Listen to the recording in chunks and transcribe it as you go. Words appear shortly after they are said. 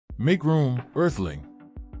Make room, Earthling.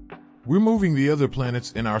 We're moving the other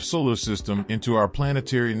planets in our solar system into our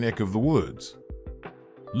planetary neck of the woods.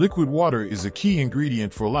 Liquid water is a key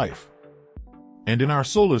ingredient for life. And in our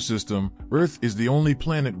solar system, Earth is the only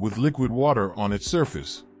planet with liquid water on its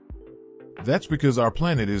surface. That's because our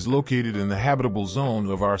planet is located in the habitable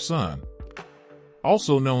zone of our Sun,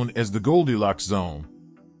 also known as the Goldilocks zone.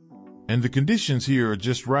 And the conditions here are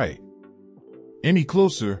just right. Any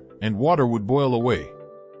closer, and water would boil away.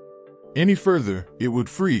 Any further, it would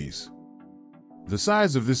freeze. The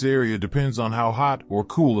size of this area depends on how hot or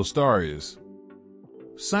cool a star is.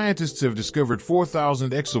 Scientists have discovered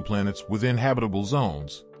 4,000 exoplanets within habitable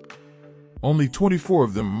zones. Only 24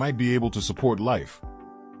 of them might be able to support life.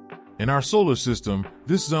 In our solar system,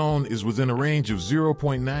 this zone is within a range of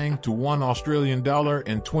 0.9 to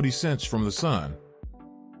 $1.20 from the Sun.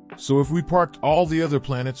 So if we parked all the other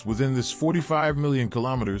planets within this 45 million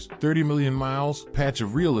kilometers, 30 million miles patch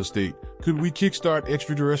of real estate, could we kickstart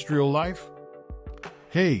extraterrestrial life?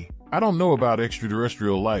 Hey, I don't know about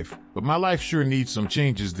extraterrestrial life, but my life sure needs some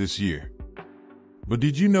changes this year. But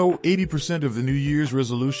did you know 80% of the New Year's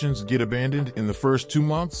resolutions get abandoned in the first 2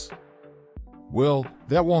 months? Well,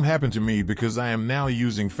 that won't happen to me because I am now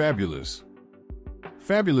using Fabulous.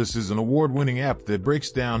 Fabulous is an award-winning app that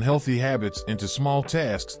breaks down healthy habits into small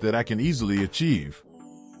tasks that I can easily achieve.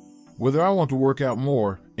 Whether I want to work out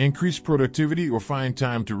more, increase productivity, or find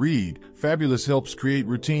time to read, Fabulous helps create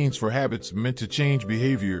routines for habits meant to change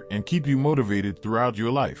behavior and keep you motivated throughout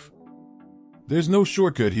your life. There's no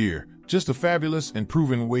shortcut here, just a fabulous and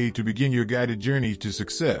proven way to begin your guided journey to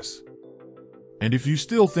success. And if you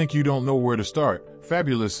still think you don't know where to start,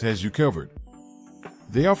 Fabulous has you covered.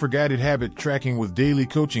 They offer guided habit tracking with daily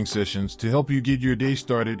coaching sessions to help you get your day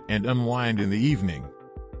started and unwind in the evening.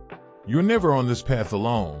 You're never on this path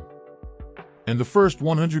alone. And the first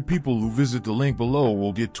 100 people who visit the link below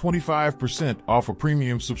will get 25% off a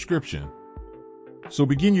premium subscription. So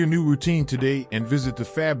begin your new routine today and visit the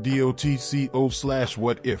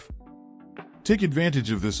fab.co/whatif. Take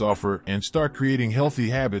advantage of this offer and start creating healthy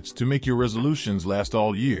habits to make your resolutions last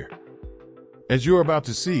all year. As you're about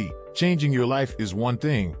to see, changing your life is one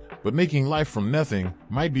thing, but making life from nothing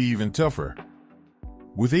might be even tougher.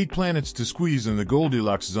 With 8 planets to squeeze in the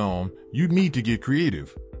Goldilocks zone, you'd need to get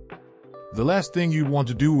creative. The last thing you'd want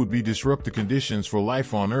to do would be disrupt the conditions for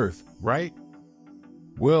life on Earth, right?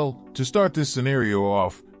 Well, to start this scenario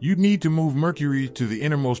off, you'd need to move Mercury to the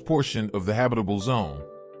innermost portion of the habitable zone.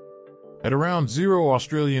 At around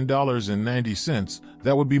 $0.90,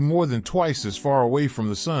 that would be more than twice as far away from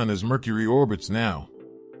the Sun as Mercury orbits now.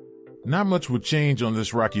 Not much would change on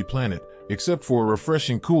this rocky planet, except for a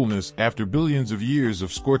refreshing coolness after billions of years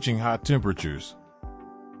of scorching hot temperatures.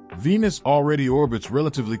 Venus already orbits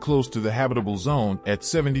relatively close to the habitable zone at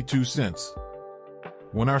 72 cents.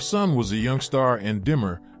 When our Sun was a young star and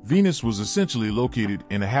dimmer, Venus was essentially located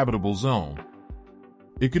in a habitable zone.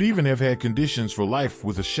 It could even have had conditions for life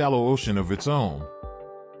with a shallow ocean of its own.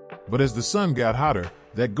 But as the Sun got hotter,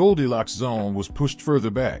 that Goldilocks zone was pushed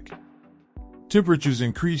further back. Temperatures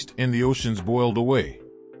increased and the oceans boiled away.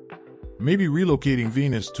 Maybe relocating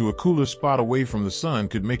Venus to a cooler spot away from the Sun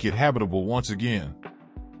could make it habitable once again.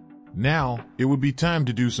 Now, it would be time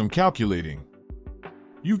to do some calculating.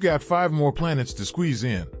 You've got 5 more planets to squeeze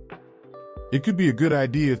in. It could be a good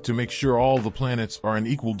idea to make sure all the planets are an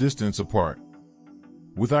equal distance apart.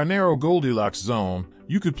 With our narrow Goldilocks zone,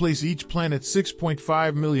 you could place each planet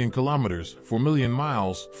 6.5 million kilometers, 4 million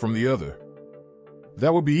miles, from the other.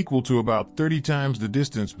 That would be equal to about 30 times the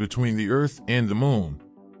distance between the Earth and the Moon.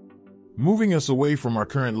 Moving us away from our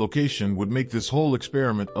current location would make this whole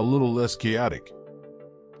experiment a little less chaotic.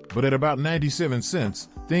 But at about 97 cents,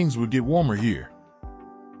 things would get warmer here.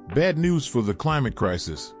 Bad news for the climate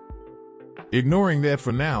crisis. Ignoring that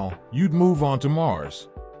for now, you'd move on to Mars.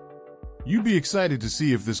 You'd be excited to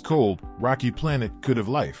see if this cold, rocky planet could have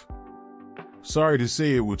life. Sorry to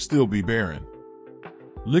say it would still be barren.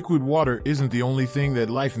 Liquid water isn't the only thing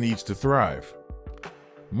that life needs to thrive.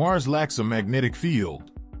 Mars lacks a magnetic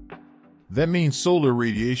field. That means solar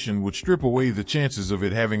radiation would strip away the chances of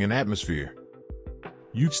it having an atmosphere.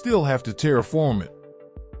 You'd still have to terraform it.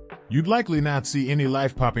 You'd likely not see any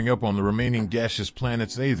life popping up on the remaining gaseous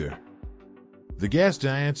planets either. The gas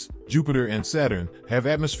giants, Jupiter and Saturn, have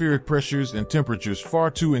atmospheric pressures and temperatures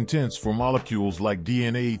far too intense for molecules like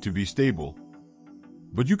DNA to be stable.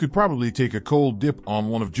 But you could probably take a cold dip on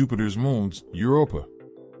one of Jupiter's moons, Europa.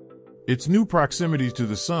 Its new proximity to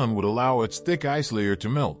the Sun would allow its thick ice layer to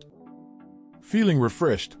melt. Feeling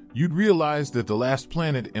refreshed, you'd realize that the last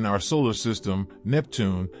planet in our solar system,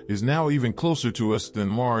 Neptune, is now even closer to us than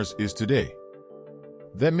Mars is today.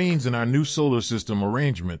 That means in our new solar system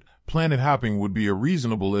arrangement, planet hopping would be a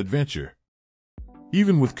reasonable adventure.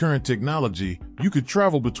 Even with current technology, you could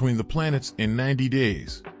travel between the planets in 90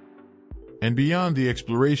 days. And beyond the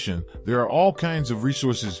exploration, there are all kinds of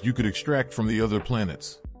resources you could extract from the other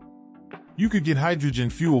planets. You could get hydrogen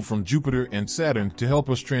fuel from Jupiter and Saturn to help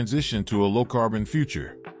us transition to a low-carbon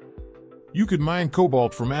future. You could mine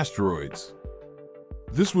cobalt from asteroids.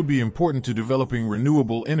 This would be important to developing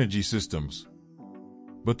renewable energy systems.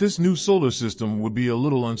 But this new solar system would be a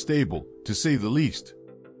little unstable, to say the least.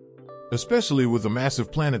 Especially with a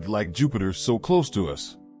massive planet like Jupiter so close to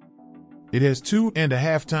us. It has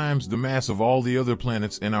 2.5 times the mass of all the other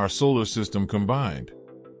planets in our solar system combined.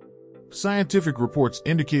 Scientific reports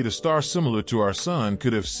indicate a star similar to our Sun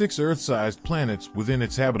could have 6 Earth-sized planets within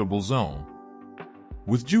its habitable zone.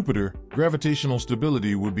 With Jupiter, gravitational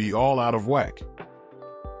stability would be all out of whack.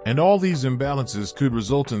 And all these imbalances could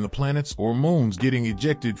result in the planets or moons getting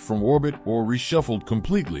ejected from orbit or reshuffled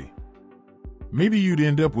completely. Maybe you'd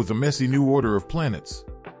end up with a messy new order of planets.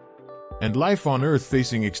 And life on Earth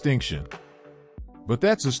facing extinction. But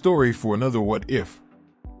that's a story for another what if.